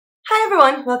Hi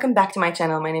everyone, welcome back to my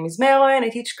channel. My name is Aroyo and I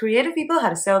teach creative people how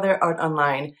to sell their art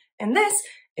online. And this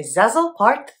is Zazzle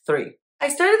Part 3. I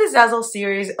started the Zazzle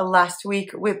series last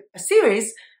week with a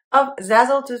series of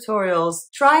Zazzle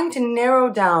tutorials trying to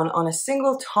narrow down on a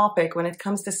single topic when it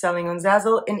comes to selling on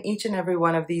Zazzle in each and every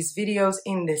one of these videos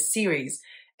in this series.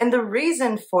 And the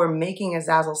reason for making a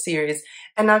Zazzle series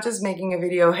and not just making a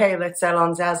video, hey, let's sell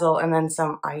on Zazzle and then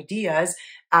some ideas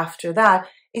after that,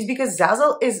 is because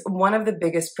Zazzle is one of the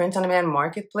biggest print-on-demand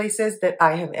marketplaces that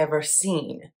I have ever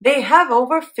seen. They have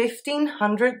over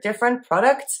 1,500 different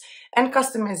products and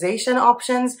customization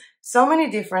options, so many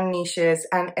different niches,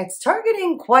 and it's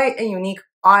targeting quite a unique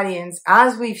audience,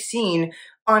 as we've seen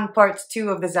on part 2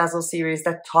 of the Zazzle series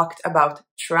that talked about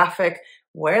traffic,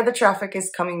 where the traffic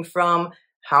is coming from,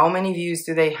 how many views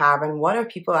do they have, and what are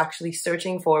people actually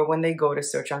searching for when they go to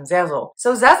search on Zazzle.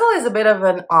 So Zazzle is a bit of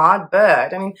an odd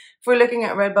bird. I mean, if we're looking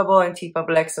at Redbubble and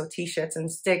TeePublic, so t-shirts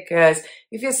and stickers,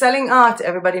 if you're selling art,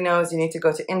 everybody knows you need to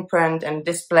go to Imprint and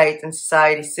Display and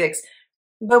Society 6.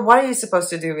 But what are you supposed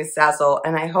to do with Zazzle?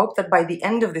 And I hope that by the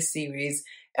end of the series,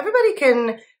 everybody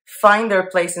can find their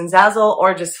place in Zazzle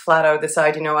or just flat out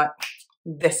decide, you know what,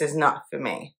 this is not for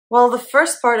me. Well, the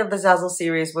first part of the Zazzle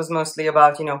series was mostly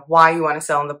about, why you want to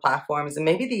sell on the platforms and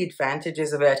maybe the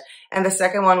advantages of it. And the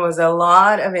second one was a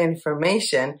lot of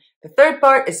information. The third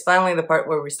part is finally the part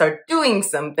where we start doing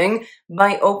something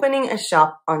by opening a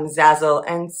shop on Zazzle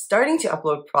and starting to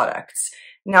upload products.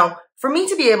 Now, for me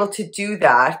to be able to do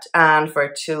that and for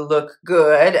it to look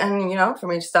good and, for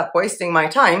me to stop wasting my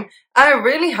time, I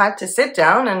really had to sit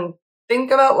down and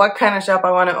think about what kind of shop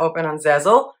I want to open on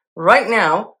Zazzle right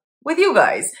now with you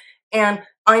guys. And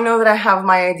I know that I have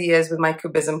my ideas with my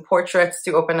Cubism portraits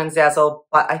to open on Zazzle,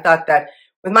 but I thought that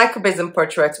with my Cubism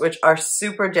portraits, which are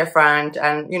super different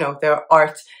and, they're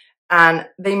art, and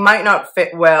they might not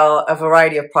fit well a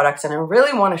variety of products, and I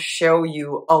really want to show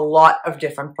you a lot of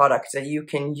different products that you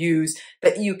can use,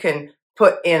 that you can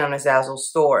put in on a Zazzle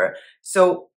store.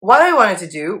 So what I wanted to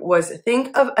do was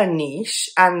think of a niche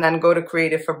and then go to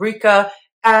Creative Fabrica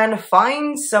and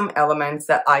find some elements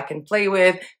that I can play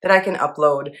with, that I can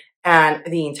upload. And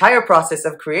the entire process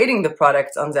of creating the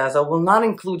products on Zazzle will not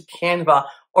include Canva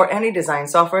or any design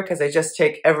software because I just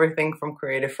take everything from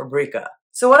Creative Fabrica.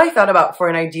 So what I thought about for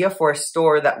an idea for a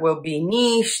store that will be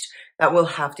niched, that will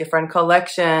have different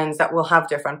collections, that will have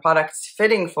different products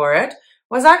fitting for it,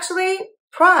 was actually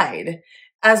Pride,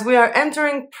 as we are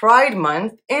entering Pride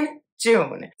Month in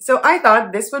June. So I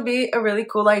thought this would be a really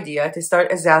cool idea to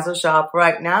start a Zazzle shop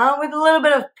right now with a little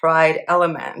bit of Pride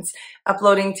elements,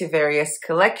 uploading to various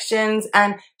collections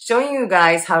and showing you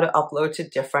guys how to upload to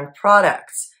different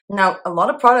products. Now, a lot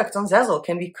of products on Zazzle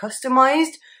can be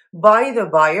customized by the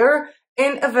buyer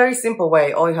in a very simple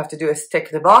way. All you have to do is tick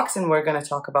the box, and we're going to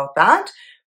talk about that.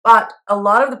 But a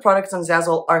lot of the products on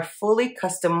Zazzle are fully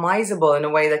customizable in a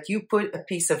way that you put a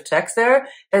piece of text there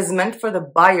that is meant for the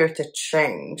buyer to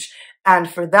change. And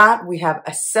for that, we have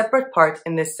a separate part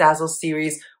in this Zazzle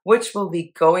series, which will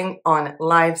be going on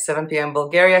live 7 p.m.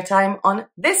 Bulgaria time on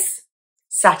this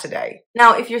Saturday.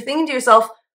 Now, if you're thinking to yourself,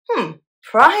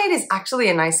 Pride is actually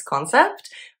a nice concept,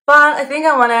 but I think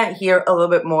I want to hear a little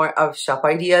bit more of shop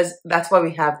ideas. That's why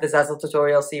we have the Zazzle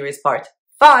tutorial series part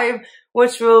 5,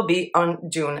 which will be on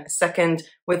June 2nd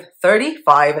with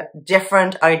 35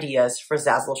 different ideas for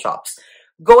Zazzle shops,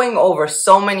 going over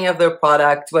so many of their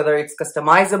products, whether it's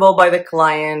customizable by the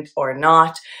client or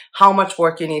not, how much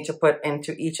work you need to put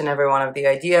into each and every one of the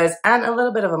ideas, and a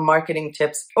little bit of a marketing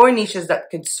tips or niches that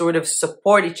could sort of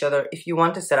support each other if you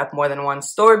want to set up more than one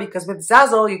store, because with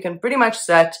Zazzle, you can pretty much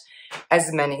set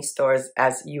as many stores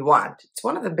as you want. It's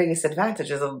one of the biggest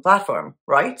advantages of the platform,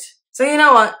 right? So you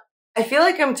know what? I feel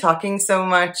like I'm talking so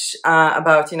much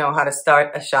about, how to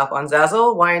start a shop on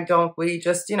Zazzle. Why don't we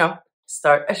just,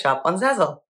 start a shop on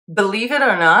Zazzle? Believe it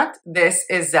or not, this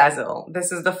is Zazzle.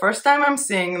 This is the first time I'm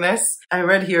seeing this. I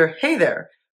read here, hey there,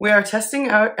 we are testing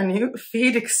out a new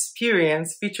feed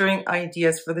experience featuring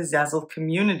ideas for the Zazzle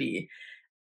community.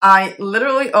 I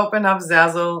literally opened up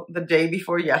Zazzle the day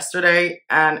before yesterday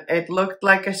and it looked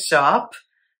like a shop.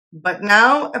 But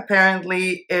now,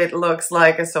 apparently, it looks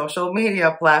like a social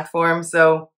media platform,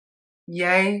 so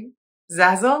yay,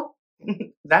 Zazzle.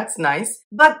 That's nice.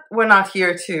 But we're not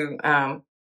here to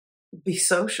be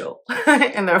social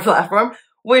in their platform.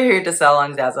 We're here to sell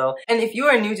on Zazzle. And if you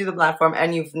are new to the platform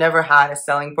and you've never had a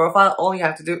selling profile, all you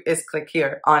have to do is click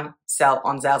here on Sell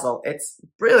on Zazzle. It's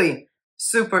really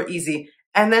super easy.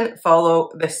 And then follow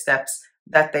the steps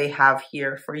that they have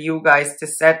here for you guys to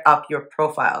set up your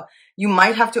profile. You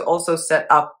might have to also set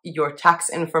up your tax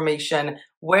information,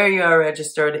 where you are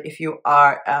registered, if you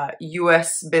are a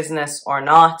US business or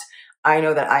not. I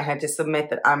know that I had to submit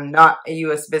that I'm not a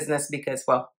US business because,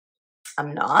 well,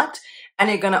 I'm not. And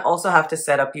you're going to also have to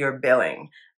set up your billing.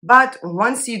 But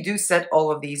once you do set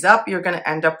all of these up, you're going to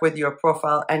end up with your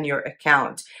profile and your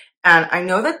account. And I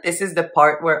know that this is the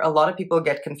part where a lot of people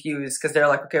get confused because they're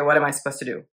like, okay, what am I supposed to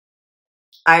do?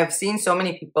 I've seen so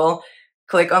many people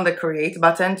click on the create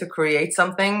button to create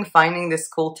something, finding this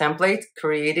cool template,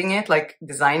 creating it, like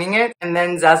designing it, and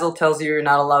then Zazzle tells you you're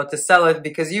not allowed to sell it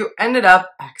because you ended up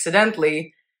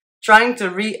accidentally trying to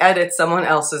re-edit someone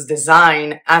else's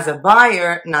design as a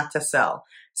buyer, not to sell.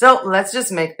 So let's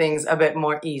just make things a bit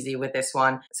more easy with this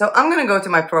one. So I'm going to go to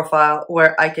my profile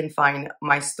where I can find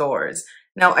my stores.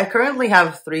 Now, I currently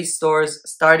have 3 stores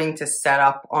starting to set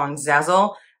up on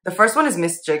Zazzle. The first one is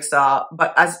Miss Jigsaw,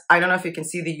 but as I don't know if you can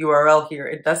see the URL here,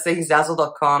 it does say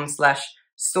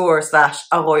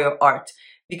zazzle.com/store/Aroyo Art.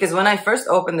 Because when I first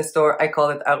opened the store, I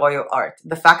called it Aroyo Art.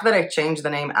 The fact that I changed the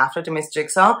name after to Miss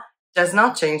Jigsaw does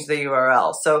not change the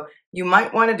URL. So you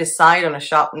might want to decide on a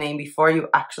shop name before you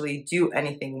actually do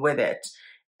anything with it.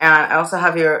 And I also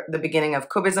have here the beginning of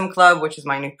Cubism Club, which is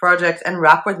my new project, and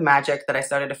Wrap with Magic that I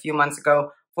started a few months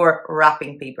ago for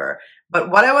wrapping paper. But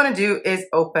what I want to do is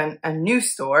open a new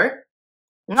store,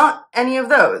 not any of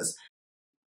those.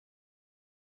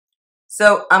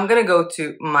 So I'm going to go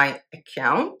to my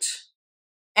account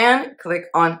and click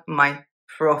on my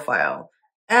profile.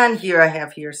 And here I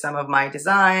have here some of my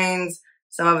designs,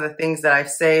 some of the things that I've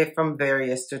saved from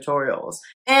various tutorials.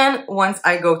 And once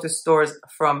I go to stores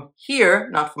from here,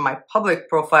 not from my public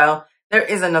profile, there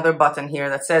is another button here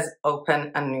that says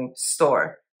open a new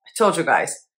store. I told you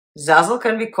guys, Zazzle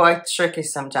can be quite tricky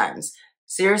sometimes.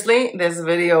 Seriously, this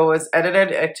video was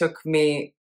edited. It took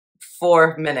me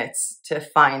 4 minutes to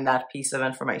find that piece of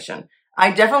information.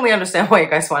 I definitely understand why you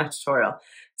guys want a tutorial.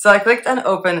 So I clicked on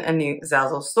open a new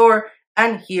Zazzle store,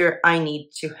 and here I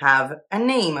need to have a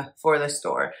name for the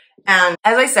store. And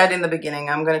as I said in the beginning,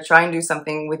 I'm going to try and do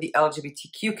something with the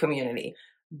LGBTQ community.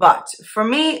 But for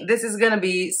me, this is going to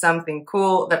be something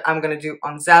cool that I'm going to do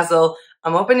on Zazzle.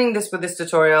 I'm opening this with this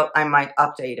tutorial. I might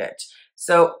update it.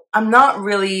 So I'm not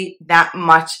really that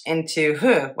much into,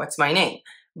 what's my name?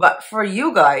 But for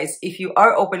you guys, if you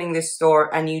are opening this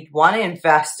store and you'd want to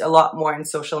invest a lot more in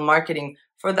social marketing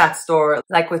for that store,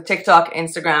 like with TikTok,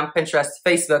 Instagram, Pinterest,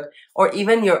 Facebook, or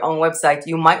even your own website,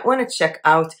 you might want to check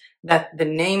out that the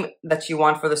name that you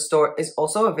want for the store is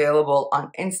also available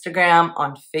on Instagram,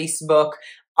 on Facebook,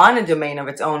 on a domain of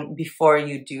its own before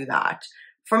you do that.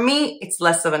 For me, it's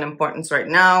less of an importance right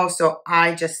now, so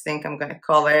I just think I'm going to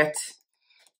call it,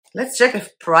 let's check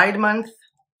if Pride Month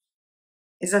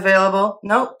is available.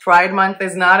 No, Pride Month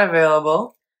is not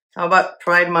available. How about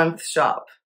Pride Month Shop?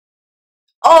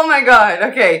 Oh my God,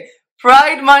 okay.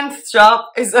 Pride Month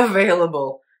Shop is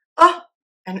available. Oh,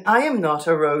 and I am not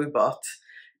a robot.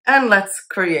 And let's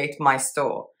create my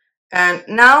store. And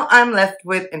now I'm left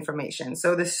with information.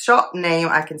 So the shop name,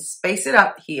 I can space it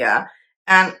up here,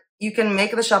 and you can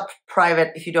make the shop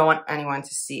private if you don't want anyone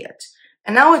to see it.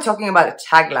 And now we're talking about a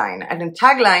tagline. And a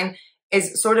tagline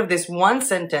is sort of this one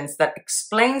sentence that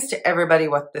explains to everybody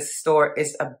what this store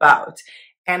is about.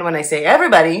 And when I say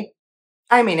everybody,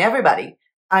 I mean everybody.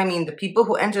 I mean the people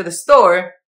who enter the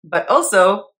store, but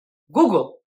also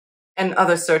Google and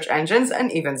other search engines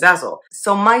and even Zazzle.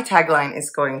 So my tagline is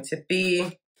going to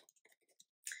be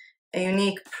a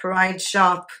unique pride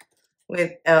shop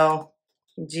with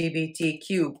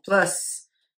LGBTQ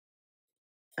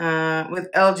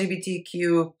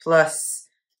plus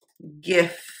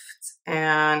gifts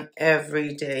and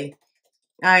everyday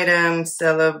items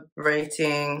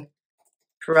celebrating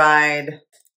pride.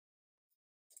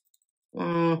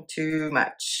 Too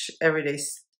much. Everyday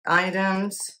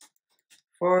items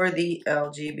for the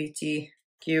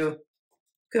LGBTQ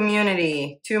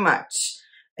community. Too much.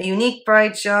 A unique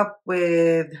pride shop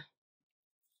with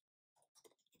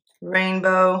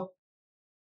rainbow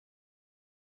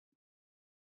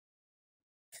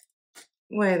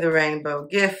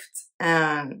gift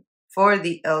and for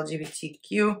the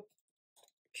LGBTQ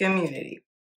community.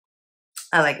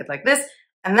 I like it like this.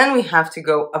 And then we have to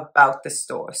go about the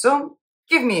store. So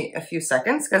give me a few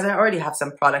seconds because I already have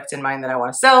some products in mind that I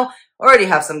want to sell. Already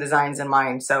have some designs in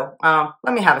mind. So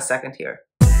let me have a second here.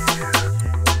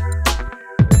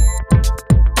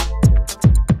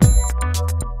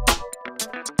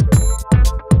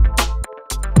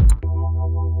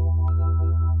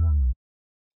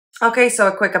 Okay, so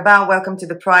a quick about. Welcome to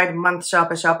the Pride Month shop.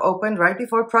 A shop opened right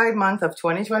before Pride Month of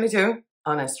 2022.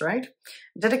 Honest, right?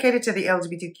 Dedicated to the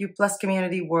LGBTQ plus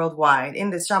community worldwide.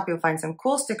 In this shop, you'll find some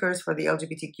cool stickers for the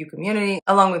LGBTQ community,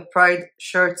 along with Pride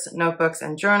shirts, notebooks,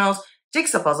 and journals.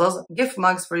 jigsaw puzzles, gift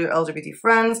mugs for your LGBT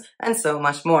friends, and so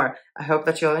much more. I hope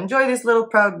that you'll enjoy this little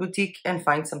proud boutique and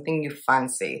find something you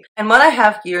fancy. And what I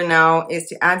have here now is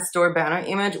to add store banner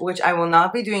image, which I will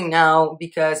not be doing now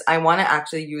because I want to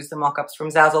actually use the mockups from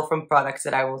Zazzle from products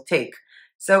that I will take.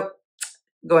 So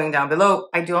going down below,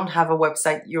 I don't have a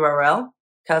website URL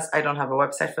because I don't have a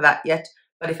website for that yet.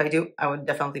 But if I do, I would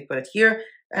definitely put it here.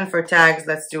 And for tags,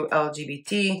 let's do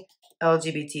LGBT,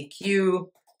 LGBTQ,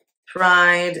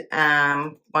 Pride,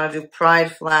 want to do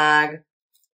Pride flag,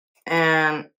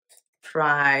 and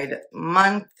Pride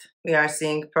month. We are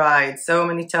seeing Pride so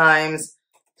many times.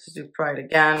 Let's do Pride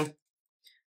again.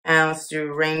 And let's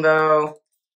do rainbow,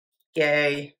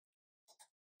 gay,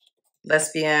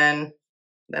 lesbian,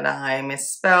 that I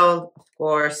misspelled, of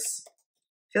course.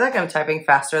 I feel like I'm typing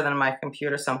faster than my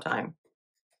computer sometime.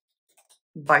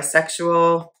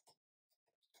 Bisexual,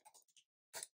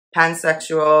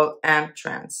 pansexual, and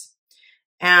trans.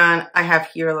 And I have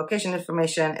here location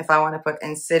information if I want to put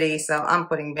in city. So I'm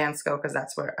putting Bansko because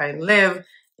that's where I live.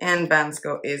 And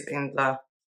Bansko is in the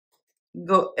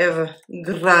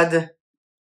Goevgrad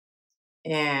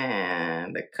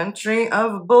in the country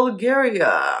of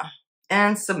Bulgaria.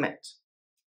 And submit.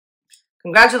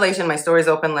 Congratulations, my store is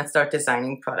open. Let's start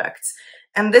designing products.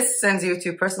 And this sends you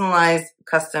to personalized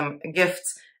custom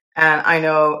gifts. And I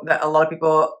know that a lot of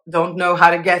people don't know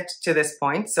how to get to this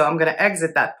point. So I'm going to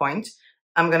exit that point.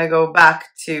 I'm going to go back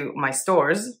to my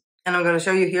stores. And I'm going to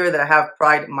show you here that I have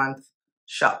Pride Month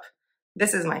shop.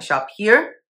 This is my shop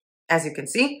here. As you can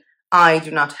see, I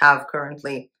do not have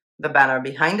currently the banner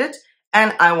behind it.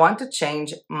 And I want to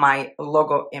change my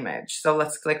logo image. So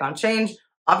let's click on change.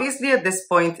 Obviously, at this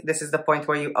point, this is the point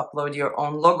where you upload your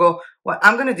own logo. What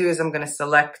I'm going to do is I'm going to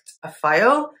select a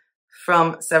file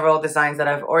from several designs that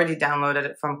I've already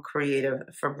downloaded from Creative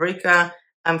Fabrica.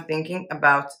 I'm thinking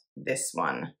about this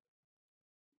one.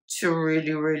 It's a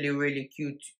really, really, really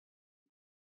cute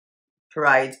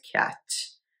Pride cat.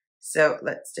 So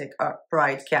let's take our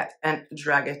Pride cat and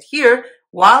drag it here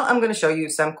while I'm going to show you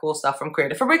some cool stuff from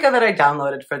Creative Fabrica that I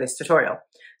downloaded for this tutorial.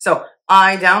 So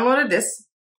I downloaded this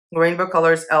Rainbow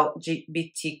Colors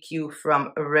LGBTQ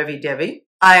from Revi Devi.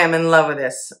 I am in love with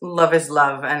this. Love is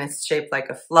love, and it's shaped like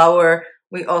a flower.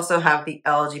 We also have the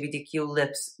LGBTQ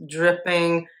lips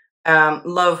dripping.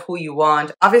 Love who you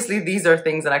want. Obviously, these are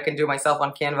things that I can do myself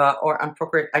on Canva or on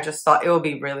Procreate. I just thought it would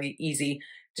be really easy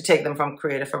to take them from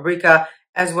Creative Fabrica,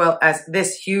 as well as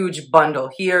this huge bundle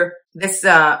here, this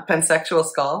pansexual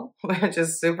skull, which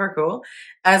is super cool,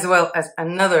 as well as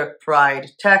another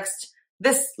Pride text,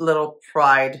 this little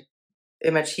Pride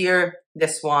image here,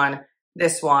 this one,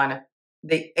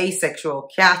 the asexual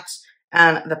cat,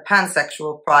 and the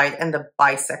pansexual Pride and the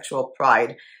bisexual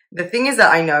Pride. The thing is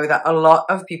that I know that a lot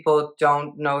of people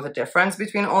don't know the difference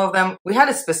between all of them. We had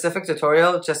a specific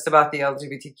tutorial just about the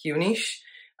LGBTQ niche,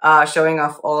 showing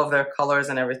off all of their colors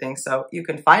and everything. So you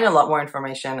can find a lot more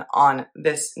information on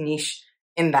this niche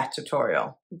in that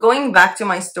tutorial. Going back to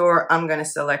my store, I'm going to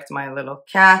select my little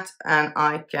cat and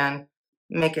I can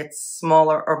make it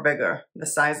smaller or bigger, the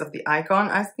size of the icon.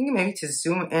 I think maybe to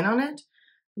zoom in on it,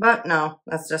 but no,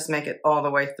 let's just make it all the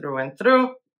way through and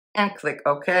through and click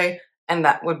OK. And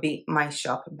that would be my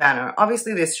shop banner.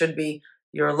 Obviously, this should be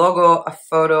your logo, a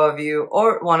photo of you,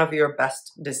 or one of your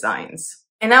best designs.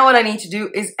 And now what I need to do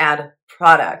is add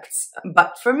products.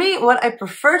 But for me, what I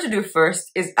prefer to do first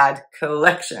is add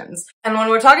collections. And when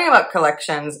we're talking about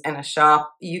collections in a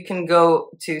shop, you can go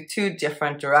to two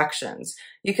different directions.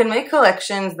 You can make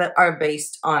collections that are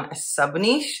based on a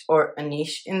sub-niche or a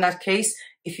niche in that case,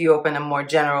 if you open a more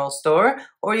general store,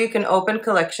 or you can open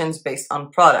collections based on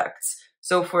products.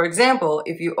 So for example,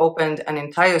 if you opened an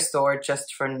entire store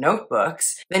just for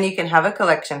notebooks, then you can have a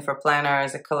collection for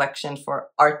planners, a collection for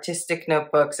artistic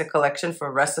notebooks, a collection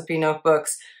for recipe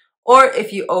notebooks, or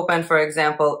if you open, for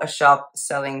example, a shop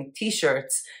selling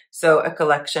t-shirts, so a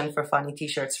collection for funny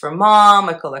t-shirts for mom,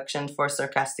 a collection for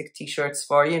sarcastic t-shirts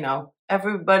for, you know,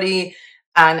 everybody,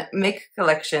 and make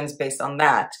collections based on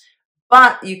that.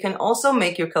 But you can also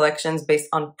make your collections based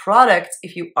on products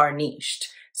if you are niched.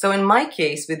 So in my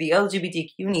case, with the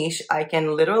LGBTQ niche, I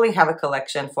can literally have a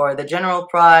collection for the general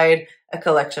Pride, a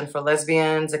collection for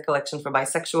lesbians, a collection for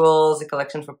bisexuals, a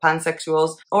collection for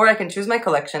pansexuals, or I can choose my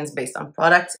collections based on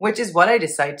products, which is what I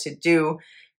decide to do.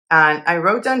 And I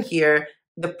wrote down here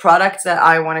the products that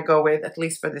I want to go with, at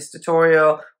least for this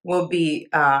tutorial, will be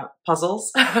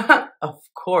puzzles. Of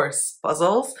course,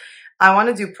 puzzles. I want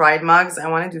to do Pride mugs, I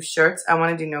want to do shirts, I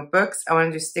want to do notebooks, I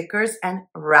want to do stickers and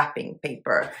wrapping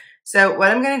paper. So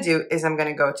what I'm going to do is I'm going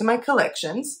to go to my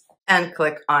collections and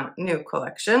click on new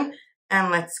collection,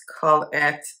 and let's call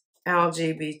it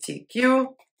LGBTQ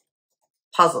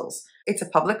puzzles. It's a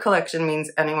public collection,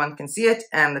 means anyone can see it,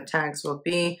 and the tags will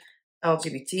be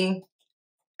LGBT,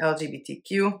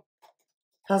 LGBTQ,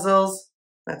 puzzles.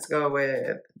 Let's go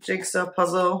with jigsaw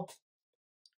puzzle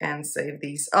and save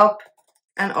these up,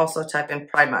 and also type in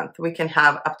Pride Month. We can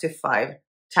have up to 5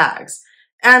 tags.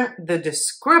 And the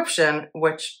description,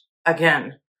 which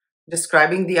again,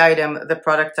 describing the item, the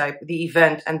product type, the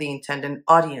event, and the intended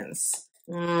audience.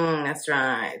 That's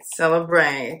right.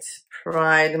 Celebrate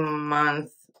Pride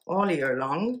Month all year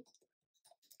long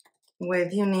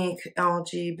with unique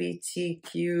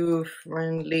LGBTQ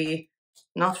friendly,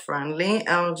 not friendly,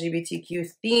 LGBTQ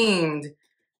themed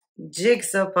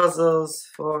jigsaw puzzles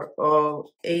for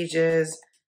all ages.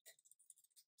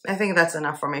 I think that's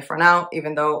enough for me for now,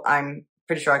 even though I'm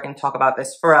pretty sure I can talk about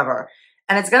this forever.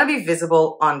 And it's going to be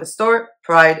visible on the store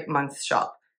Pride Month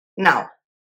shop. Now,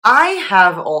 I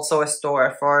have also a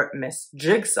store for Miss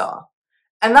Jigsaw.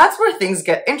 And that's where things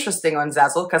get interesting on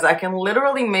Zazzle, because I can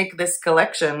literally make this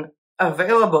collection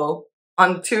available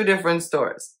on 2 different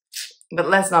stores. But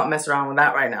let's not mess around with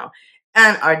that right now.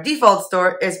 And our default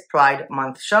store is Pride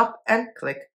Month shop, and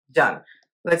click done.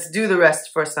 Let's do the rest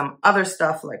for some other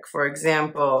stuff, like for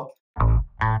example,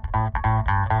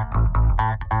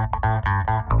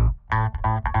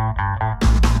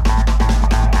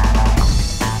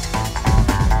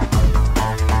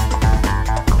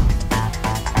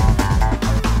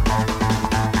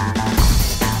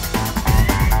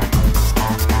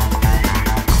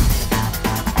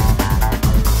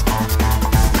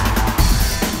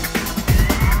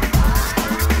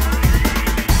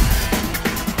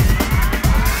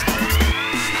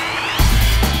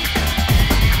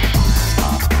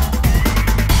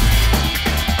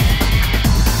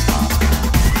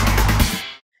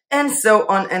 and so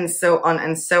on and so on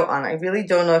and so on. I really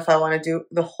don't know if I want to do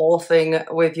the whole thing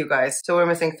with you guys. So we're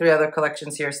missing 3 other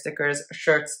collections here: stickers,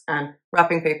 shirts, and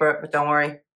wrapping paper. But don't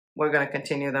worry, we're going to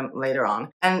continue them later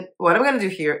on. And what I'm going to do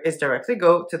here is directly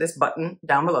go to this button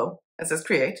down below. It says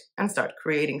create, and start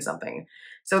creating something.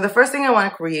 So the first thing I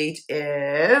want to create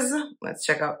is, let's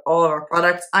check out all of our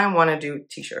products. I want to do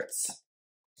t-shirts.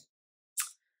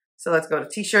 So let's go to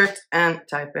t-shirt and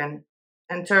type in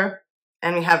enter.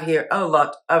 And we have here a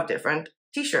lot of different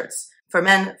t-shirts for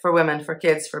men, for women, for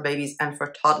kids, for babies, and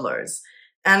for toddlers.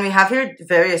 And we have here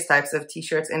various types of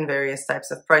t-shirts in various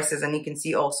types of prices. And you can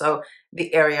see also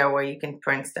the area where you can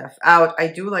print stuff out. I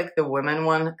do like the women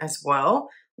one as well.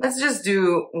 Let's just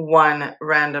do one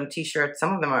random t-shirt.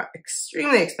 Some of them are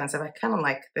extremely expensive. I kind of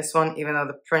like this one, even though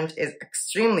the print is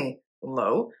extremely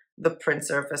low, the print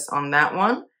surface on that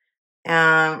one.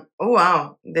 And oh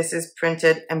wow, this is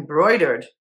printed embroidered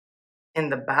in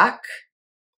the back.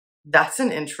 That's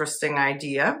an interesting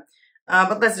idea.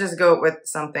 But let's just go with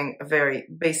something very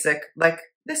basic like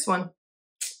this one.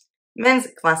 Men's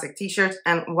classic t-shirt.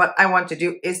 And what I want to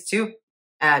do is to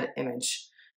add image.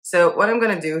 So what I'm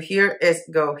going to do here is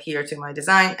go here to my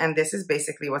design. And this is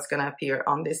basically what's going to appear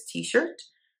on this t-shirt.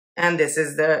 And this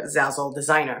is the Zazzle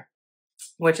designer,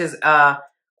 which is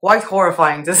quite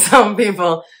horrifying to some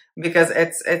people, because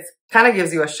it's kind of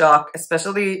gives you a shock,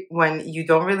 especially when you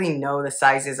don't really know the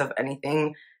sizes of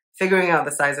anything. Figuring out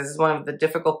the sizes is one of the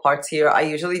difficult parts here. I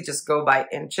usually just go by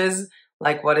inches,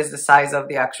 like what is the size of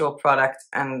the actual product,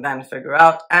 and then figure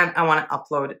out. And I want to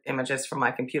upload images from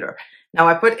my computer. Now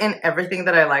I put in everything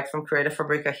that I like from Creative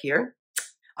Fabrica here.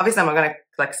 Obviously I'm not going to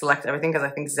like select everything because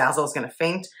I think Zazzle is going to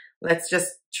faint. Let's just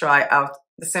try out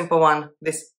the simple one,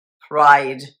 this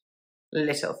Pride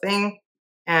little thing.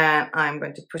 And I'm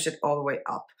going to push it all the way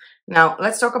up. Now,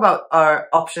 let's talk about our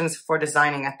options for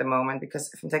designing at the moment,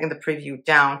 because if I'm taking the preview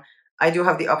down, I do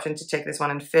have the option to take this one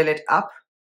and fill it up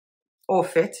or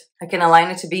fit. I can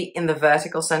align it to be in the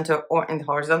vertical center or in the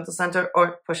horizontal center,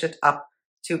 or push it up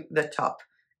to the top,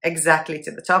 exactly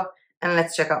to the top. And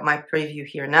let's check out my preview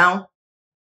here now.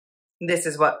 This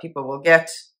is what people will get.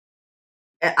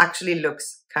 It actually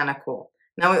looks kind of cool.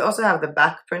 Now we also have the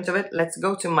back print of it. Let's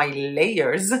go to my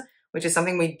layers, which is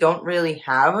something we don't really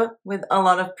have with a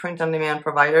lot of print-on-demand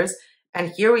providers. And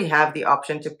here we have the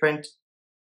option to print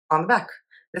on the back.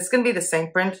 This can be the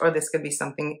same print, or this could be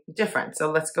something different.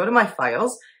 So let's go to my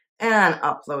files and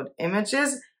upload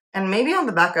images. And maybe on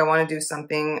the back, I want to do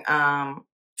something, not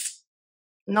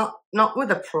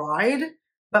with a pride,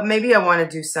 but maybe I want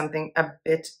to do something a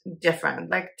bit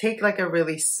different. Like take like a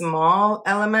really small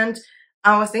element.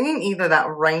 I was thinking either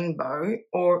that rainbow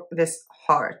or this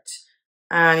heart.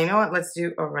 And you know what? Let's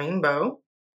do a rainbow.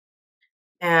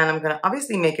 And I'm going to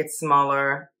obviously make it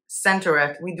smaller, center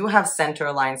it. We do have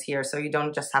center lines here, so you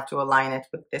don't just have to align it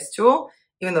with this tool,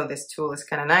 even though this tool is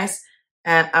kind of nice.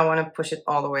 And I want to push it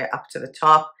all the way up to the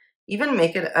top, even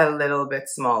make it a little bit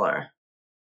smaller.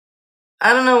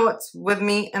 I don't know what's with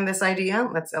me and this idea.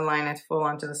 Let's align it full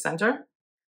onto the center.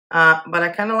 But I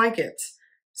kind of like it.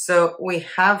 So we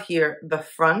have here the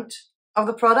front of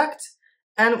the product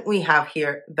and we have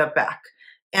here the back.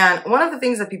 And one of the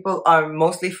things that people are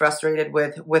mostly frustrated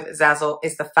with Zazzle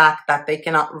is the fact that they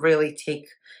cannot really take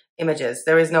images.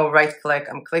 There is no right click.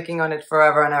 I'm clicking on it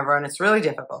forever and ever, and it's really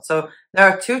difficult. So there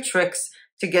are two tricks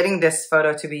to getting this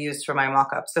photo to be used for my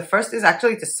mockups. The first is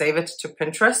actually to save it to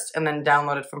Pinterest and then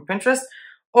download it from Pinterest.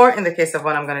 Or in the case of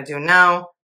what I'm going to do now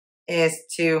is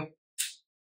to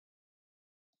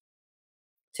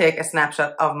take a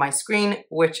snapshot of my screen,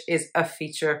 which is a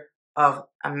feature of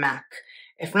a Mac.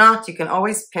 If not, you can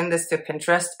always pin this to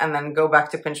Pinterest and then go back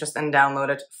to Pinterest and download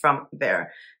it from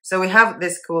there. So we have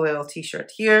this cool little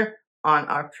t-shirt here on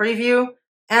our preview,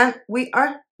 and we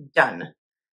are done.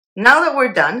 Now that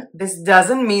we're done, this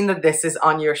doesn't mean that this is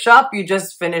on your shop. You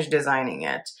just finished designing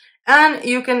it. And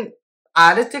you can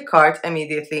add it to cart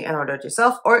immediately and order it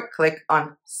yourself, or click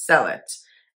on sell it.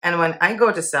 And when I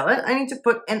go to sell it, I need to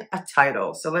put in a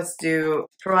title. So let's do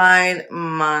Pride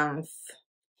Month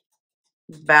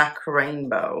Back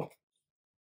Rainbow.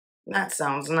 That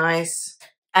sounds nice.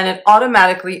 And it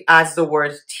automatically adds the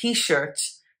word t-shirt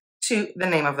to the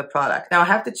name of the product. Now I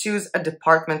have to choose a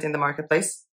department in the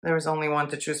marketplace. There is only one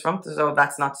to choose from, so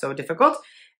that's not so difficult.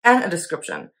 And a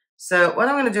description. So what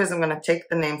I'm going to do is I'm going to take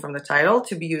the name from the title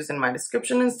to be used in my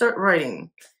description and start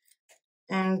writing.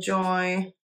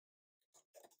 Enjoy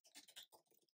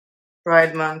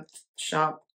Pride Month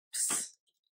shops.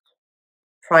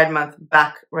 Pride Month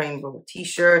Back Rainbow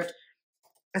t-shirt.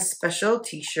 A special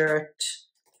t-shirt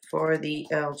for the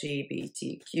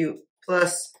LGBTQ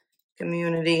plus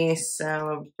community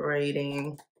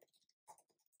celebrating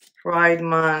Pride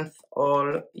Month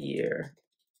all year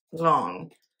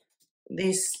long.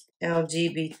 This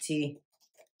LGBT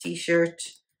t-shirt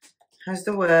has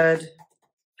the word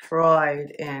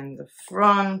pride in the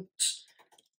front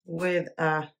with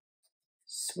a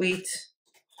sweet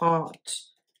heart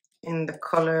in the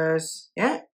colors,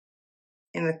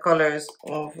 in the colors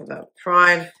of the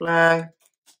pride flag,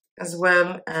 as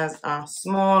well as a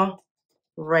small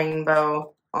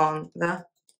rainbow on the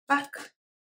back.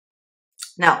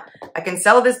 Now, I can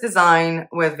sell this design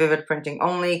with vivid printing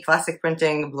only, classic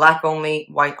printing, black only,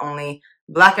 white only,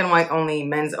 black and white only,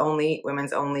 men's only,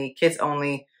 women's only, kids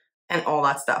only, and all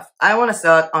that stuff. I want to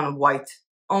sell it on white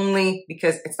only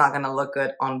because it's not going to look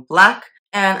good on black.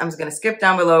 And I'm just going to skip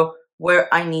down below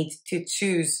where I need to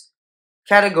choose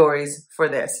categories for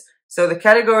this. So the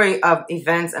category of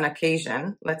events and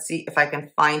occasion, let's see if I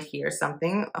can find here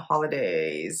something.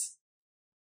 Holidays.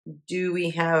 Do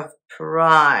we have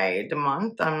Pride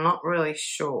Month? I'm not really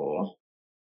sure.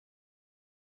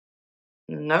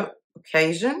 Nope.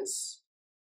 Occasions.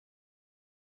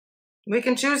 We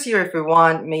can choose here if we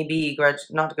want, maybe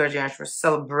not graduation, for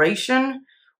celebration,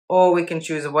 or we can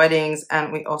choose weddings,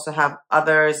 and we also have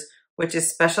others, which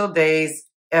is special days,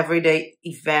 everyday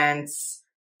events,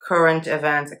 current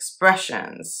events,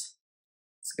 expressions.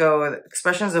 Let's go with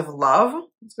expressions of love.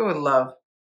 Let's go with love.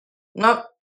 Nope.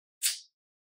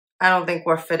 I don't think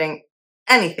we're fitting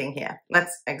anything here.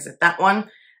 Let's exit that one.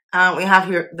 We have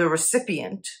here the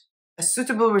recipient. A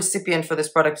suitable recipient for this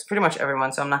product is pretty much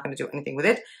everyone, so I'm not going to do anything with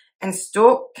it. And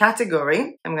store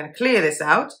category, I'm going to clear this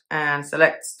out and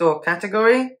select store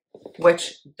category,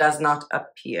 which does not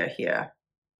appear here.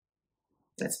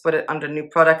 Let's put it under new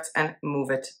products and move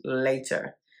it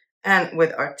later. And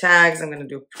with our tags, I'm going to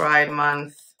do Pride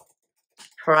Month,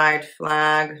 Pride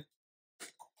Flag,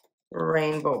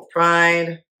 Rainbow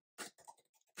Pride,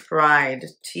 Pride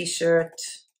T-shirt,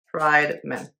 Pride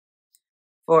Men.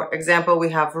 For example,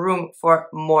 we have room for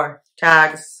more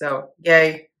tags. So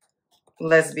gay,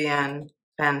 lesbian,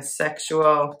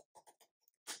 pansexual,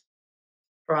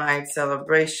 Pride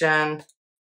celebration,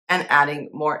 and adding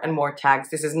more and more tags.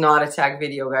 This is not a tag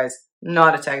video, guys.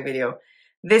 Not a tag video.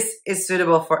 This is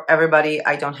suitable for everybody.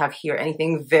 I don't have here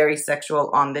anything very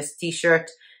sexual on this t-shirt,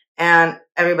 and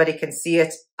everybody can see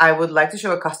it. I would like to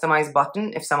show a customized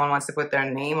button if someone wants to put their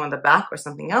name on the back or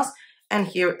something else. And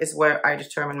here is where I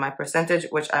determine my percentage,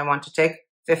 which I want to take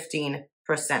 15%.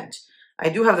 I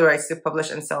do have the rights to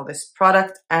publish and sell this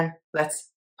product, and let's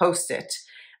post it.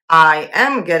 I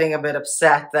am getting a bit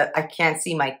upset that I can't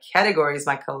see my categories,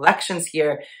 my collections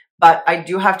here, but I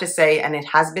do have to say, and it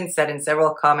has been said in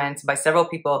several comments by several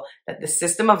people, that the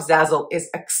system of Zazzle is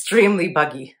extremely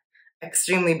buggy.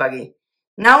 Extremely buggy.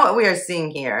 Now what we are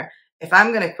seeing here, if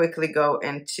I'm going to quickly go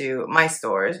into my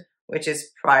stores, which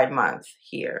is Pride Month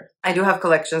here. I do have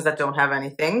collections that don't have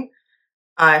anything.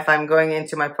 If I'm going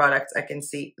into my products, I can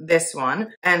see this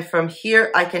one. And from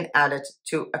here, I can add it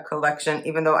to a collection,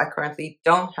 even though I currently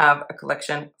don't have a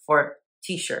collection for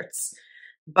t-shirts.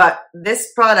 But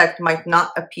this product might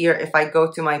not appear if I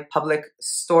go to my public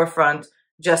storefront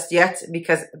just yet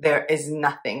because there is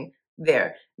nothing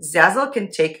there. Zazzle can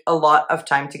take a lot of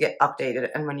time to get updated.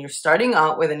 And when you're starting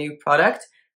out with a new product,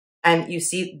 and you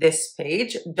see this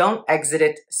page, don't exit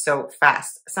it so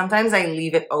fast. Sometimes I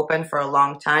leave it open for a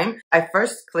long time. I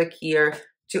first click here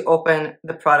to open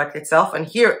the product itself, and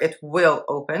here it will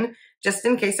open, just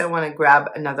in case I want to grab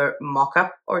another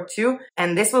mock-up or two.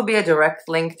 And this will be a direct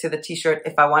link to the t-shirt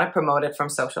if I want to promote it from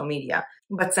social media.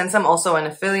 But since I'm also an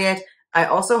affiliate, I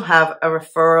also have a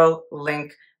referral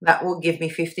link that will give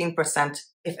me 15%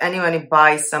 if anyone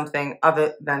buys something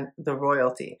other than the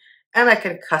royalty. And I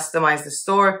can customize the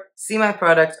store, see my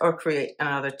product, or create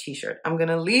another t-shirt. I'm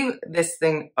gonna leave this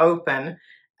thing open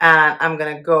and I'm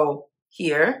gonna go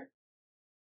here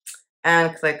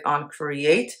and click on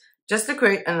create just to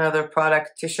create another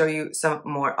product to show you some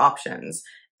more options.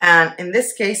 And in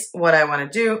this case, what I wanna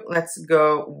do, let's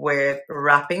go with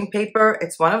wrapping paper.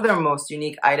 It's one of their most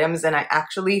unique items, and I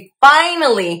actually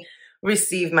finally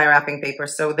received my wrapping paper.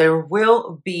 So there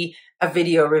will be a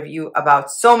video review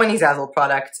about so many Zazzle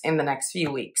products in the next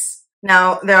few weeks.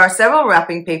 Now, there are several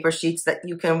wrapping paper sheets that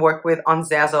you can work with on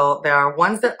Zazzle. There are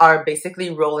ones that are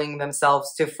basically rolling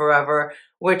themselves to forever,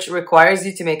 which requires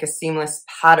you to make a seamless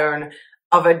pattern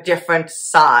of a different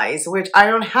size, which I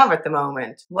don't have at the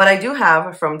moment. What I do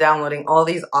have from downloading all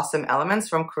these awesome elements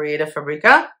from Creative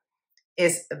Fabrica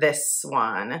is this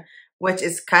one, which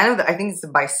is kind of, I think it's the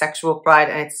bisexual pride,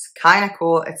 and it's kind of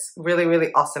cool. It's really,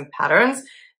 really awesome patterns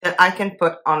that I can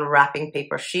put on wrapping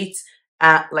paper sheets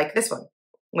like this one,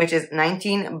 which is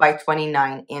 19 by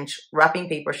 29 inch wrapping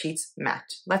paper sheets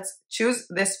matte. Let's choose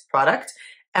this product.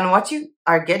 And what you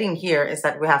are getting here is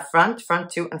that we have front,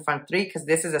 front 2, and front 3, because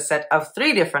this is a set of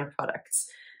 3 different products.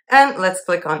 And let's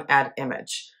click on add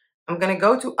image. I'm going to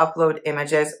go to upload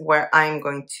images, where I'm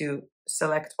going to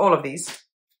select all of these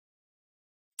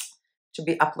to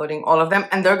be uploading all of them,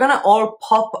 and they're gonna all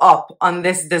pop up on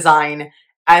this design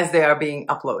as they are being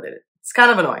uploaded. It's kind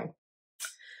of annoying.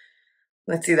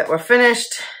 Let's see that we're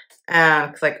finished,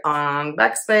 and click on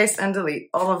backspace and delete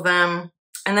all of them,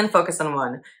 and then focus on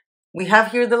one. We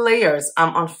have here the layers.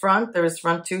 On front, there is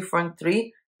front 2, front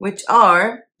 3, which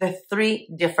are the 3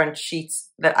 different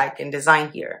sheets that I can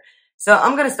design here. So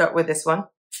I'm gonna start with this one,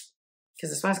 because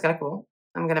this one is kind of cool.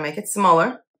 I'm gonna make it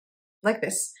smaller, like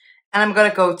this. And I'm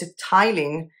gonna go to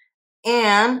tiling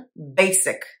and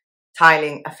basic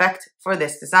tiling effect for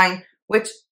this design, which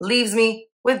leaves me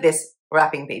with this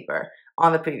wrapping paper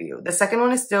on the preview. The second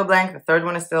one is still blank. The third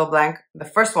one is still blank. The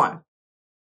first one,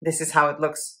 this is how it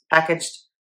looks packaged,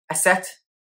 a set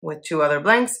with 2 other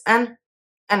blanks and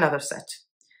another set.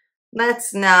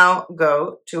 Let's now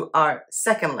go to our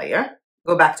second layer,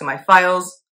 go back to my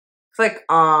files, click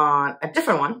on a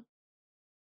different one,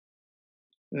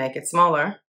 make it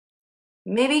smaller,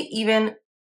 maybe even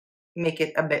make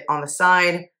it a bit on the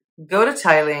side, go to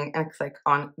tiling and click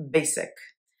on basic.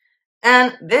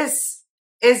 And this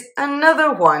is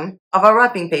another one of our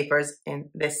wrapping papers in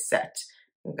this set.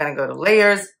 I'm gonna go to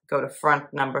layers, go to front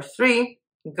number 3,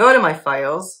 go to my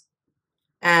files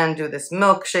and do this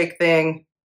milkshake thing,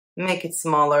 make it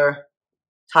smaller,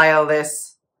 tile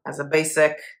this as a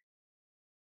basic,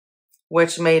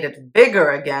 which made it bigger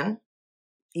again,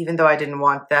 even though I didn't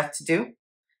want that to do.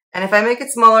 And if I make it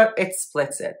smaller, it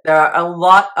splits it. There are a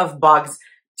lot of bugs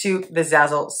to the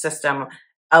Zazzle system,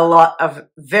 a lot of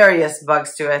various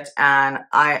bugs to it. And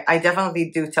I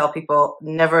definitely do tell people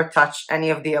never touch any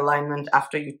of the alignment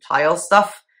after you tile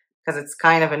stuff, because it's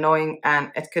kind of annoying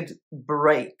and it could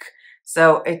break.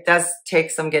 So it does take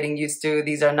some getting used to.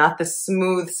 These are not the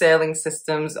smooth sailing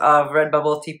systems of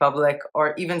Redbubble, TeePublic,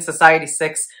 or even Society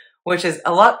 6, which is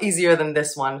a lot easier than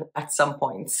this one at some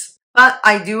points. But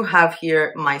I do have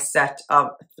here my set of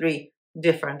 3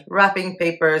 different wrapping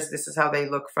papers. This is how they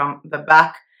look from the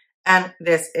back. And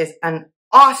this is an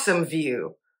awesome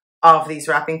view of these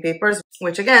wrapping papers,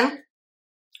 which again,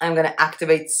 I'm going to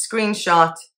activate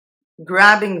screenshot,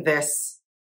 grabbing this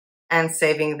and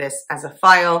saving this as a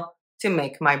file to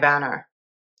make my banner.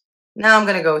 Now I'm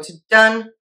going to go to done,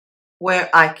 where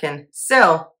I can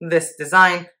sell this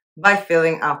design by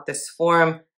filling out this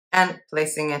form and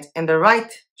placing it in the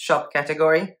right shop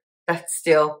category that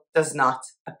still does not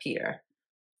appear,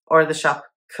 or the shop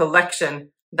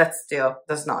collection that still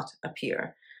does not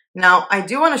appear. Now, I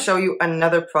do want to show you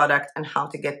another product and how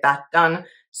to get that done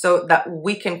so that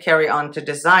we can carry on to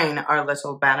design our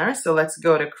little banner. So let's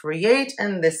go to create,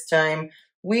 and this time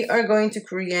we are going to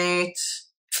create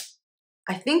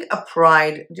I think a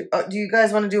pride. Do you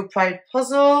guys want to do a pride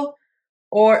puzzle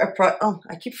or a pride? Oh,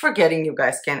 I keep forgetting you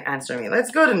guys can't answer me.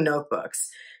 Let's go to notebooks.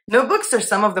 Notebooks are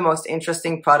some of the most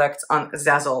interesting products on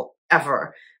Zazzle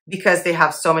ever because they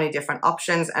have so many different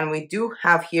options. And we do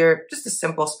have here just a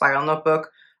simple spiral notebook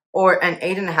or an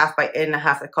 8.5 by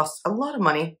 8.5 that costs a lot of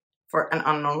money for an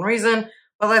unknown reason.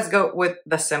 But let's go with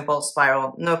the simple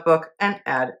spiral notebook and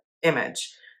add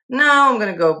image. Now I'm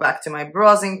going to go back to my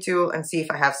browsing tool and see if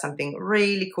I have something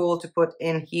really cool to put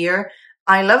in here.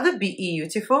 I love the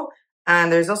Beautiful,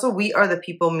 and there's also We Are the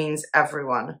People means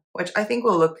everyone, which I think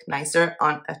will look nicer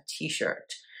on a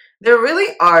t-shirt. There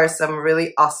really are some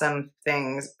really awesome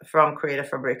things from Creative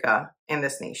Fabrica in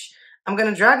this niche. I'm going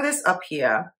to drag this up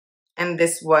here, and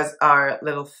this was our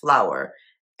little flower.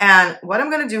 And what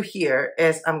I'm going to do here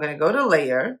is I'm going to go to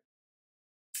Layer,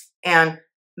 and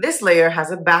this layer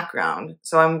has a background,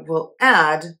 so I will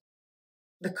add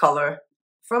the color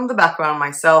from the background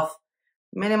myself,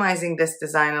 minimizing this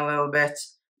design a little bit.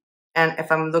 And if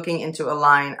I'm looking into a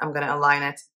line, I'm going to align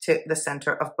it to the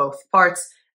center of both parts.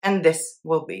 And this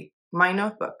will be my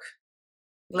notebook.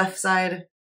 Left side,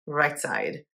 right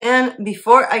side. And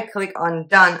before I click on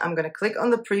done, I'm going to click on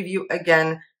the preview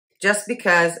again, just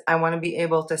because I want to be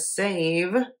able to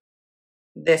save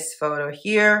this photo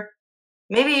here.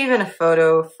 Maybe even a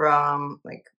photo from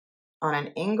like on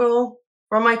an angle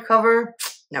from my cover.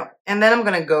 No. And then I'm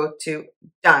going to go to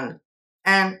done.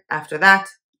 And after that,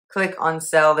 click on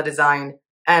sell the design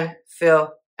and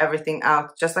fill everything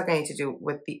out just like I need to do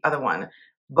with the other one.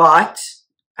 But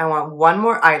I want one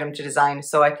more item to design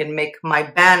so I can make my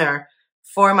banner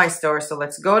for my store. So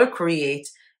let's go to create.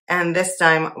 And this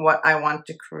time what I want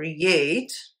to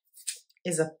create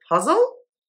is a puzzle.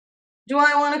 Do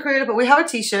I want to create it? But we have a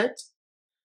t-shirt.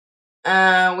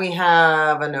 We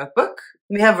have a notebook.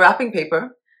 We have wrapping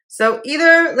paper. So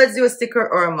either let's do a sticker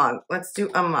or a mug. Let's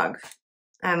do a mug.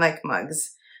 I like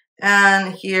mugs.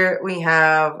 And here we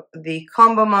have the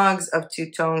combo mugs of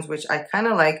 2 tones, which I kind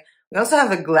of like. We also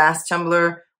have the glass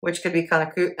tumbler, which could be kind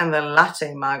of cute, and the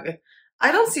latte mug.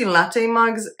 I don't see latte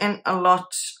mugs in a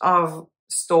lot of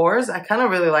stores. I kind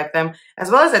of really like them, as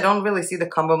well as I don't really see the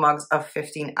combo mugs of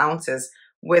 15 ounces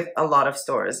with a lot of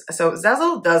stores. So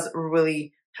Zazzle does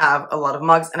really have a lot of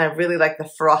mugs, and I really like the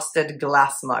frosted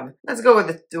glass mug. Let's go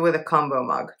with a combo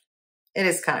mug. It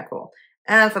is kind of cool.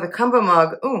 And for the combo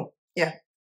mug, oh yeah,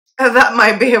 that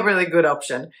might be a really good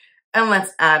option. And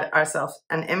let's add ourselves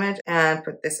an image and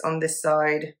put this on this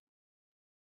side.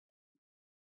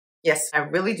 Yes, I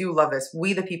really do love this.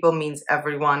 We the people means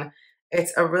everyone.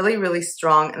 It's a really, really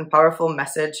strong and powerful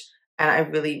message, and I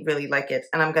really, really like it.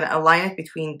 And I'm going to align it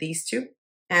between these two.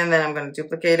 And then I'm going to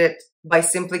duplicate it by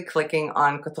simply clicking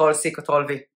on Ctrl-C,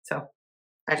 Ctrl-V. So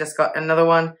I just got another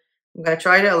one. I'm going to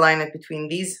try to align it between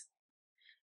these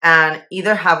and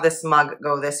either have this mug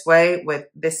go this way with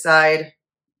this side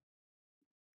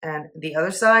and the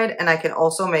other side. And I can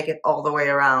also make it all the way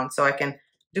around. So I can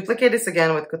duplicate this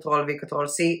again with Ctrl-V,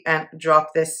 Ctrl-C and drop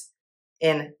this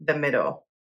in the middle.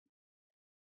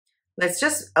 Let's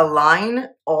just align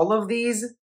all of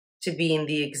these to be in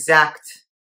the exact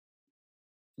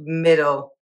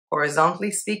middle, horizontally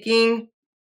speaking,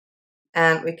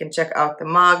 and we can check out the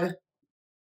mug.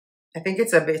 I think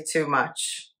it's a bit too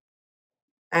much.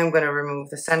 I'm going to remove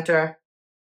the center,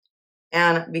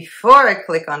 and before I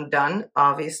click on done,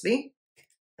 obviously,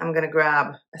 I'm going to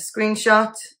grab a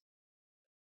screenshot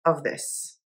of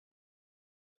this.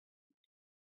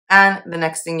 And the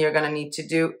next thing you're going to need to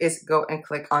do is go and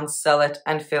click on sell it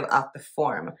and fill out the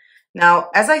form. Now,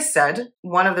 as I said,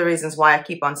 one of the reasons why I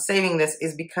keep on saving this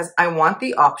is because I want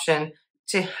the option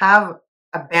to have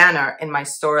a banner in my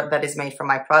store that is made for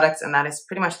my products. And that is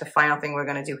pretty much the final thing we're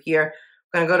going to do here.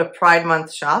 We're going to go to Pride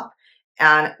Month shop.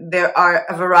 And there are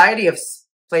a variety of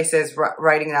places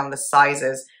writing down the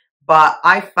sizes. But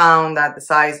I found that the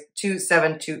size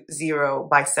 2720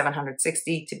 by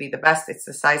 760 to be the best. It's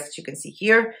the size that you can see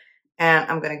here. And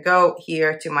I'm going to go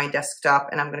here to my desktop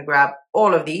and I'm going to grab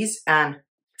all of these and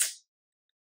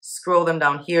scroll them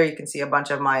down here. You can see a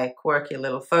bunch of my quirky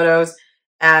little photos.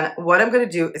 And what I'm going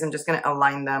to do is I'm just going to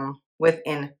align them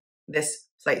within this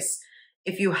place.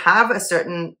 If you have a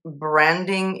certain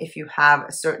branding, if you have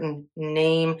a certain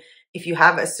name, if you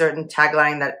have a certain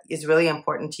tagline that is really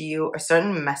important to you, a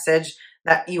certain message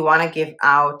that you want to give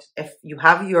out, if you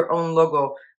have your own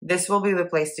logo, this will be the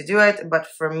place to do it. But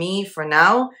for me, for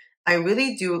now, I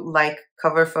really do like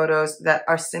cover photos that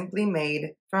are simply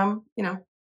made from,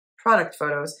 product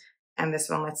photos. And this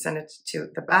one, let's send it to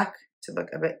the back to look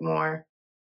a bit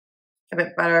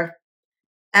better.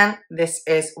 And this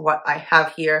is what I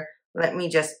have here. Let me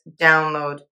just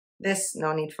download this.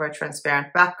 No need for a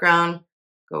transparent background.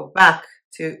 go back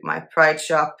to my Pride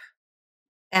shop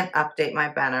and update my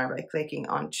banner by clicking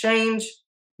on change,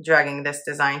 dragging this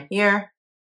design here.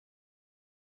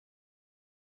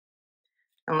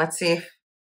 And let's see if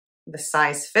the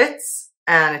size fits,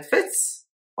 and it fits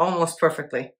almost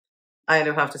perfectly, I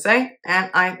do have to say,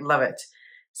 and I love it.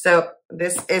 So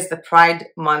this is the Pride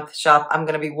Month shop. I'm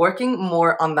going to be working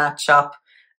more on that shop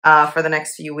for the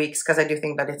next few weeks because I do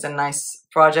think that it's a nice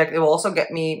project. It will also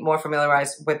get me more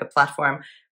familiarized with the platform.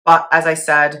 But as I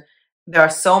said, there are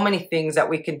so many things that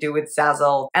we can do with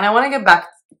Zazzle, and I want to get back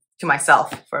to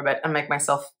myself for a bit and make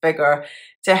myself bigger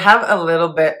to have a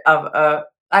little bit of a,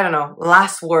 I don't know,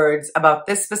 last words about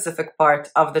this specific part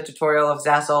of the tutorial of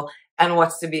Zazzle and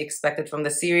what's to be expected from the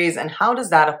series and how does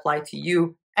that apply to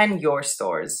you and your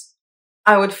stores.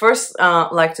 I would first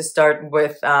like to start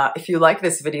with, if you like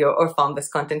this video or found this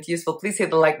content useful, please hit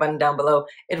the like button down below.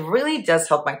 It really does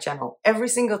help my channel every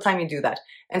single time you do that.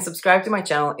 And subscribe to my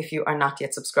channel if you are not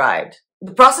yet subscribed.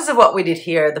 The process of what we did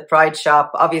here, the Pride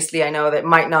shop, obviously I know that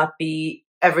might not be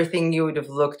everything you would have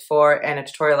looked for in a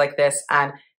tutorial like this.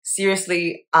 And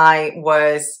seriously, I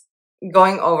was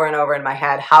going over and over in my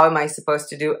head, how am I supposed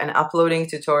to do an uploading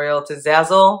tutorial to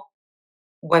Zazzle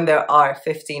when there are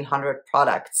 1,500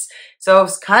 products? So I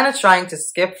was kind of trying to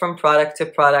skip from product to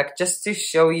product just to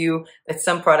show you that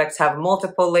some products have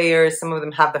multiple layers, some of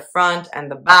them have the front and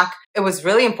the back. It was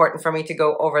really important for me to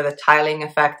go over the tiling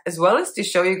effect as well as to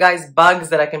show you guys bugs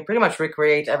that I can pretty much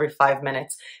recreate every 5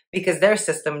 minutes because their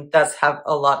system does have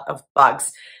a lot of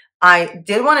bugs. I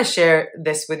did want to share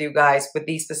this with you guys with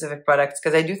these specific products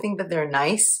because I do think that they're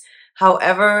nice.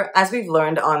 However, as we've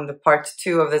learned on the part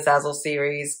 2 of the Zazzle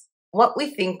series, what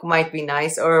we think might be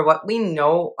nice or what we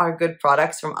know are good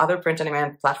products from other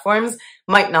print-on-demand platforms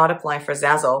might not apply for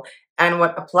Zazzle. And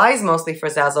what applies mostly for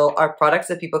Zazzle are products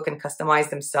that people can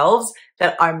customize themselves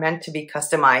that are meant to be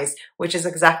customized, which is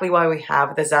exactly why we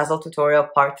have the Zazzle tutorial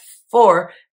part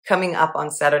 4 coming up on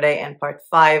Saturday and part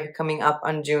 5 coming up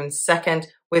on June 2nd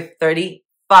with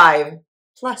 35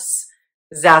 plus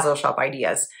Zazzle shop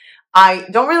ideas. I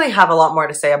don't really have a lot more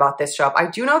to say about this shop. I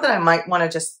do know that I might want to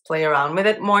just play around with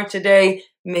it more today.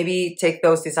 Maybe take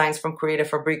those designs from Creative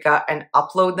Fabrica and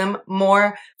upload them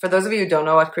more. For those of you who don't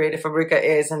know what Creative Fabrica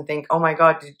is and think, oh my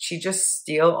God, did she just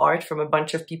steal art from a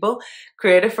bunch of people?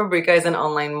 Creative Fabrica is an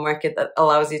online market that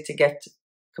allows you to get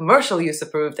commercial use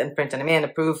approved and print-on-demand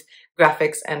approved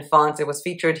graphics and fonts. It was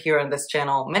featured here on this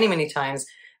channel many, many times.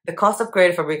 The cost of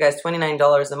Creative Fabrica is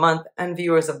 $29 a month, and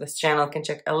viewers of this channel can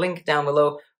check a link down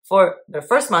below for their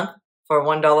first month for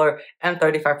 $1 and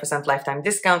 35% lifetime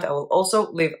discount. I will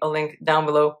also leave a link down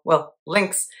below, well,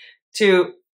 links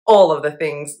to all of the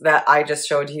things that I just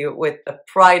showed you with the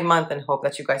Pride Month and hope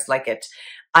that you guys like it.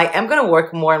 I am going to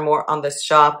work more and more on this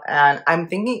shop, and I'm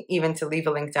thinking even to leave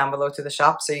a link down below to the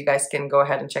shop so you guys can go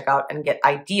ahead and check out and get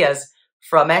ideas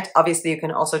from it. Obviously, you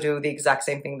can also do the exact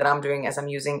same thing that I'm doing as I'm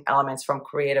using elements from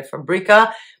Creative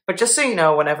Fabrica. But just so you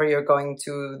know, whenever you're going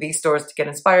to these stores to get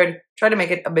inspired, try to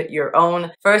make it a bit your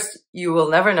own. First, you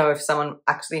will never know if someone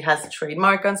actually has a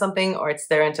trademark on something or it's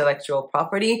their intellectual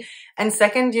property. And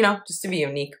second, you know, just to be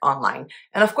unique online.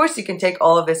 And of course, you can take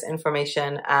all of this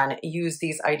information and use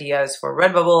these ideas for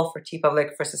Redbubble, for TeePublic,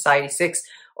 for Society6,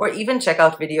 or even check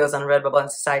out videos on Redbubble and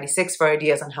Society6 for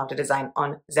ideas on how to design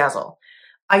on Zazzle.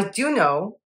 I do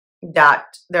know that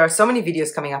there are so many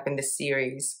videos coming up in this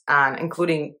series, and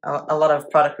including a lot of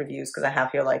product reviews, because I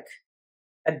have here like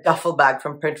a duffel bag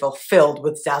from Printful filled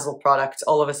with Zazzle products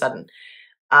all of a sudden.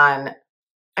 And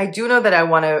I do know that I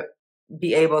want to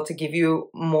be able to give you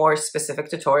more specific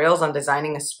tutorials on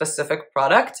designing a specific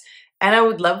product, and I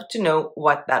would love to know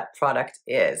what that product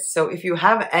is. So if you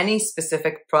have any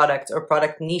specific products or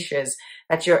product niches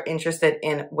that you're interested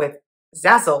in with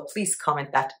Zazzle, please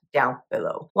comment that down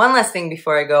below. One last thing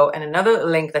before I go, and another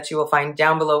link that you will find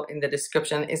down below in the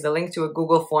description is the link to a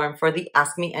Google form for the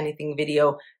Ask Me Anything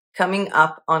video coming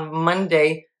up on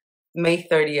Monday, May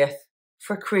 30th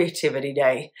for Creativity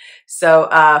Day. So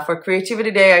for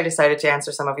Creativity Day, I decided to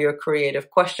answer some of your creative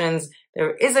questions.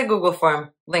 There is a Google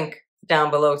form link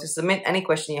down below to submit any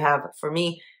question you have for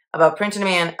me about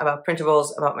print-on-demand, about printables,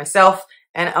 about myself,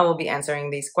 and I will be answering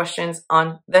these questions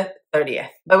on the 30th.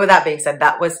 But with that being said,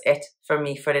 that was it for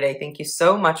me for today. Thank you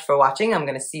so much for watching. I'm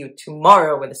going to see you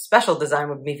tomorrow with a special Design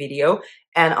With Me video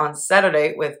and on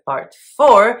Saturday with part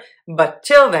 4. But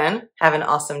till then, have an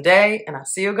awesome day and I'll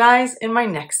see you guys in my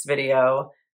next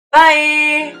video.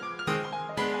 Bye!